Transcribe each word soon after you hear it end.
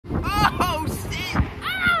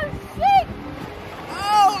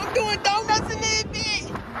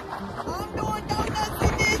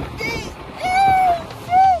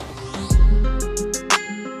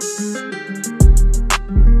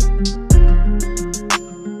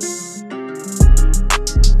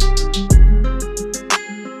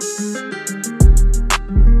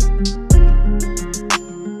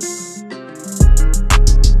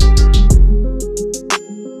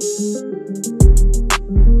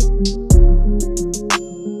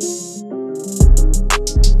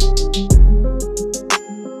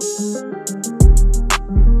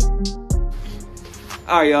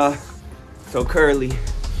Alright, y'all. So currently,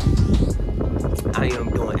 I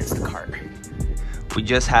am doing Instacart. We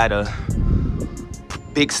just had a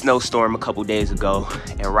big snowstorm a couple days ago,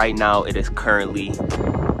 and right now it is currently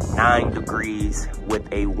 9 degrees with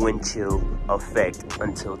a wind chill effect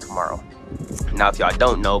until tomorrow. Now, if y'all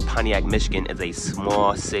don't know, Pontiac, Michigan is a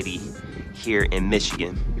small city here in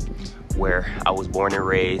Michigan where I was born and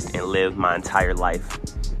raised and lived my entire life.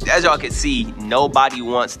 As y'all can see, nobody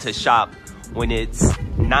wants to shop when it's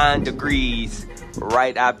 9 degrees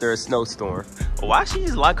right after a snowstorm. Why she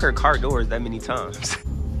just lock her car doors that many times?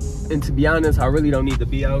 And to be honest, I really don't need to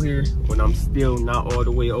be out here when I'm still not all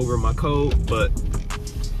the way over my code, but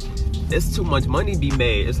it's too much money to be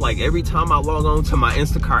made. It's like every time I log on to my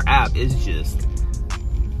Instacart app, it's just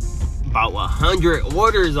about 100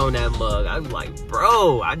 orders on that mug. I was like,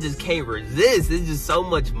 bro, I just can't resist. It's just so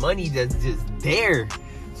much money that's just there.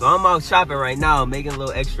 So I'm out shopping right now, making a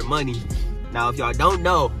little extra money. Now, if y'all don't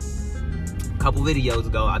know, a couple videos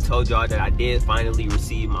ago, I told y'all that I did finally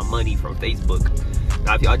receive my money from Facebook.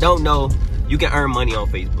 Now, if y'all don't know, you can earn money on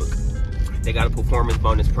Facebook. They got a performance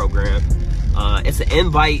bonus program. It's an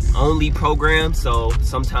invite-only program, so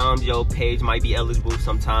sometimes your page might be eligible,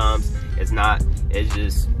 sometimes it's not. It's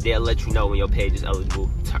just, they'll let you know when your page is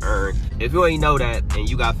eligible to earn. If you already know that and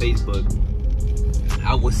you got Facebook,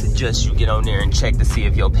 I would suggest you get on there and check to see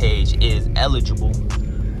if your page is eligible.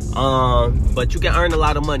 But you can earn a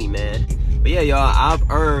lot of money, man. But yeah, y'all, I've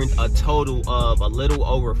earned a total of a little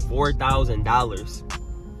over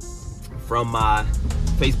 $4,000 from my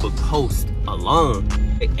Facebook post alone.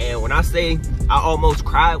 And when I say I almost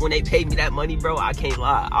cried when they paid me that money, bro, I can't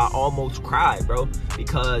lie. I almost cried, bro,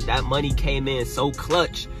 because that money came in so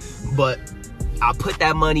clutch. But I put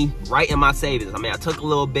that money right in my savings. I mean, I took a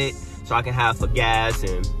little bit so I can have for gas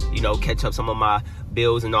and, you know, catch up some of my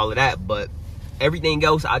bills and all of that. But everything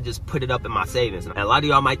else, I just put it up in my savings. And a lot of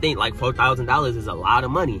y'all might think like $4,000 is a lot of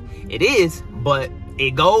money. It is, but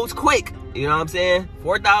it goes quick. You know what I'm saying?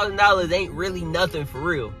 $4,000 ain't really nothing for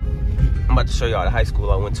real. I'm about to show y'all the high school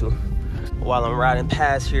I went to while I'm riding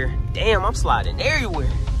past here. Damn, I'm sliding everywhere.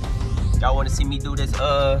 Y'all want to see me do this,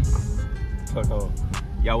 hold on.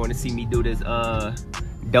 Y'all want to see me do this,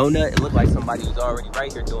 donut? It looked like somebody was already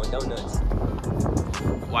right here doing donuts.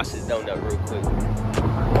 Watch this donut real quick.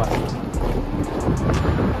 Watch it.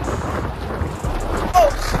 Oh,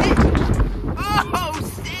 shit! Oh,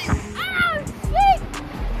 shit! Oh, shit!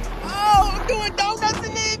 Oh, I'm doing donuts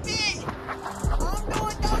in this bitch! I'm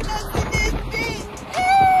doing donuts in this bitch!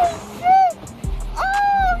 Oh, shit!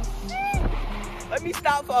 Oh, shit! Let me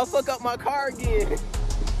stop before I fuck up my car again.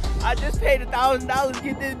 I just paid $1,000 to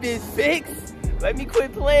get this bitch fixed. Let me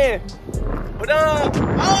quit playing. But, oh,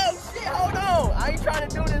 shit, hold on. I ain't trying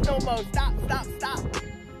to do this no more. Stop, stop, stop.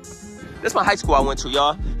 This is my high school I went to,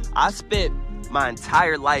 y'all. I spent my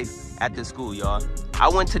entire life at this school, y'all. I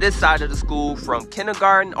went to this side of the school from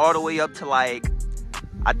kindergarten all the way up to like,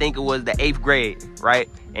 I think it was the 8th grade, right?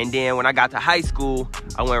 And then when I got to high school,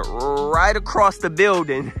 I went right across the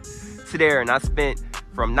building to there, and I spent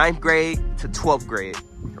from 9th grade to 12th grade,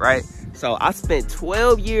 right? So I spent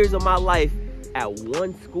 12 years of my life at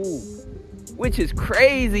one school, which is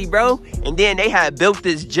crazy, bro. And then they had built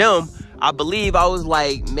this gym. I believe I was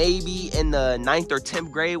like maybe in the 9th or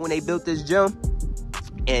 10th grade when they built this gym.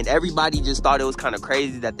 And everybody just thought it was kind of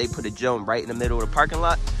crazy that they put a gym right in the middle of the parking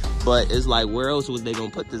lot. But it's like, where else was they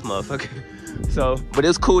gonna put this motherfucker? So, but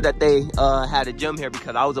it's cool that they had a gym here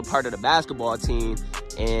because I was a part of the basketball team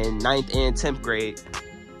in 9th and 10th grade.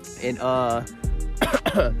 And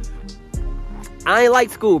I ain't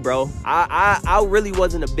like school, bro. I really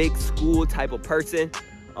wasn't a big school type of person.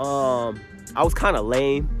 I was kind of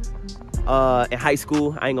lame in high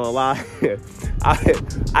school. I ain't gonna lie.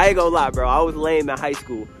 I ain't gonna lie, bro. I was lame in high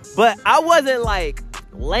school. But I wasn't like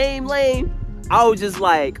lame. I was just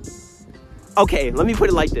like, okay, let me put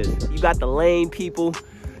it like this. You got the lame people,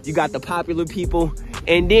 you got the popular people,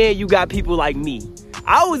 and then you got people like me.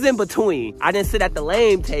 I was in between. I didn't sit at the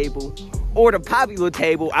lame table or the popular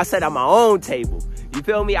table. I sat at my own table. You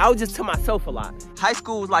feel me? I was just to myself a lot. High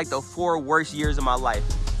school was like the 4 worst years of my life,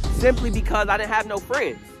 simply because I didn't have no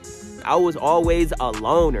friends. I was always a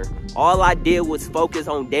loner. All I did was focus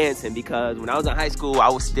on dancing because when I was in high school, I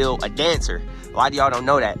was still a dancer. A lot of y'all don't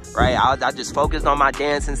know that, right? I just focused on my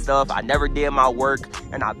dancing stuff. I never did my work,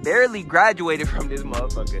 and I barely graduated from this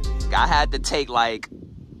motherfucker. I had to take like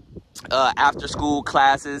after school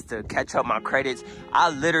classes to catch up my credits. I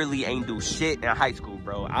literally ain't do shit in high school,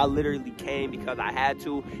 bro. I literally came because I had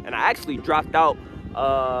to, and I actually dropped out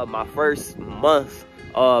my first month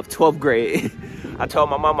of 12th grade. I told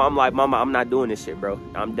my mama, I'm like, mama, I'm not doing this shit, bro.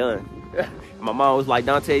 I'm done. My mom was like,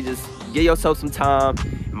 Dante, just give yourself some time.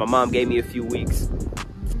 My mom gave me a few weeks,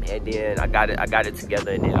 and then I got it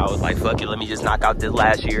together, and then I was like, fuck it, let me just knock out this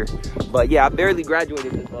last year. But yeah, I barely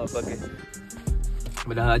graduated this motherfucker.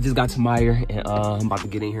 But I just got to Meijer, and I'm about to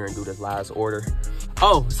get in here and do this last order.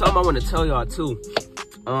 Oh, something I want to tell y'all too.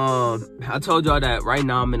 I told y'all that right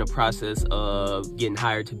now I'm in the process of getting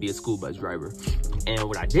hired to be a school bus driver. And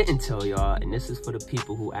what I didn't tell y'all, and this is for the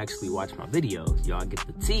people who actually watch my videos, y'all get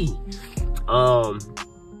the tea.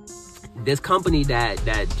 This company that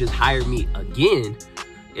just hired me again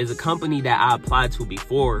is a company that I applied to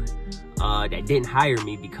before that didn't hire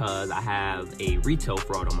me because I have a retail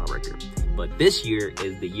fraud on my record. But this year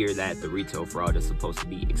is the year that the retail fraud is supposed to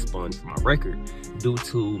be expunged from my record due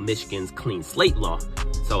to Michigan's clean slate law.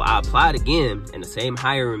 So I applied again, and the same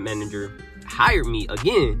hiring manager hired me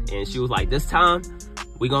again, and she was like, this time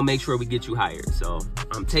we gonna make sure we get you hired. So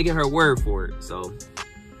I'm taking her word for it. So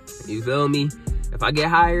you feel me? If I get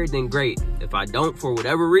hired, then great. If I don't, for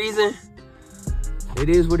whatever reason, it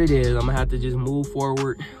is what it is. I'm gonna have to just move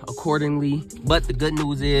forward accordingly. But the good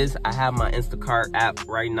news is I have my Instacart app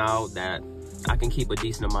right now that I can keep a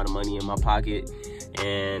decent amount of money in my pocket,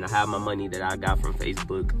 and I have my money that I got from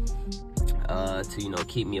Facebook to, you know,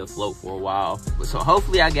 keep me afloat for a while. So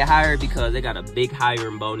hopefully I get hired because they got a big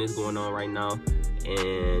hiring bonus going on right now,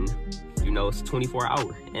 and you know, it's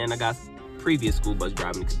 24-hour, and I got previous school bus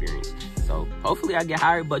driving experience. So hopefully I get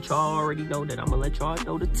hired, but y'all already know that I'm gonna let y'all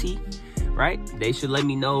know the tea, right? They should let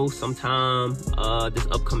me know sometime this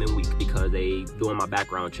upcoming week because they doing my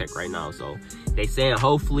background check right now. So they saying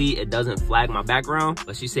hopefully it doesn't flag my background,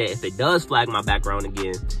 but she said if it does flag my background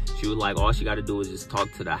again, she was like, all she got to do is just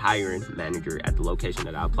talk to the hiring manager at the location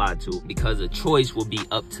that I applied to, because the choice will be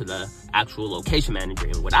up to the actual location manager.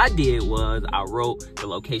 And what I did was I wrote the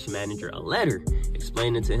location manager a letter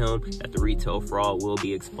explaining to him that the retail fraud will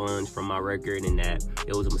be expunged from my record and that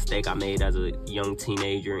it was a mistake I made as a young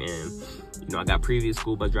teenager, and you know, I got previous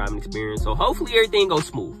school bus driving experience. So hopefully everything goes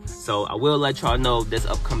smooth. So I will let y'all know this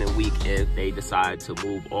upcoming week if they decide to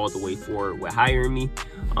move all the way forward with hiring me.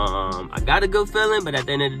 I got a good feeling, but at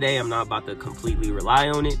the end of the day, I'm not about to completely rely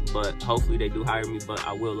on it, but hopefully they do hire me, but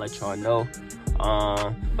I will let y'all know.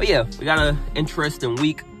 But yeah, we got an interesting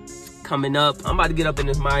week coming up. I'm about to get up in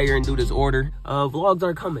this Meijer and do this order. Vlogs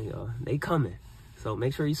are coming, y'all. They coming. So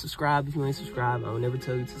make sure you subscribe if you ain't subscribed. I don't never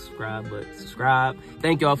tell you to subscribe, but subscribe.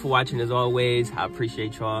 Thank y'all for watching as always. I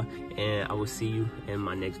appreciate y'all, and I will see you in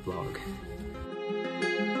my next vlog.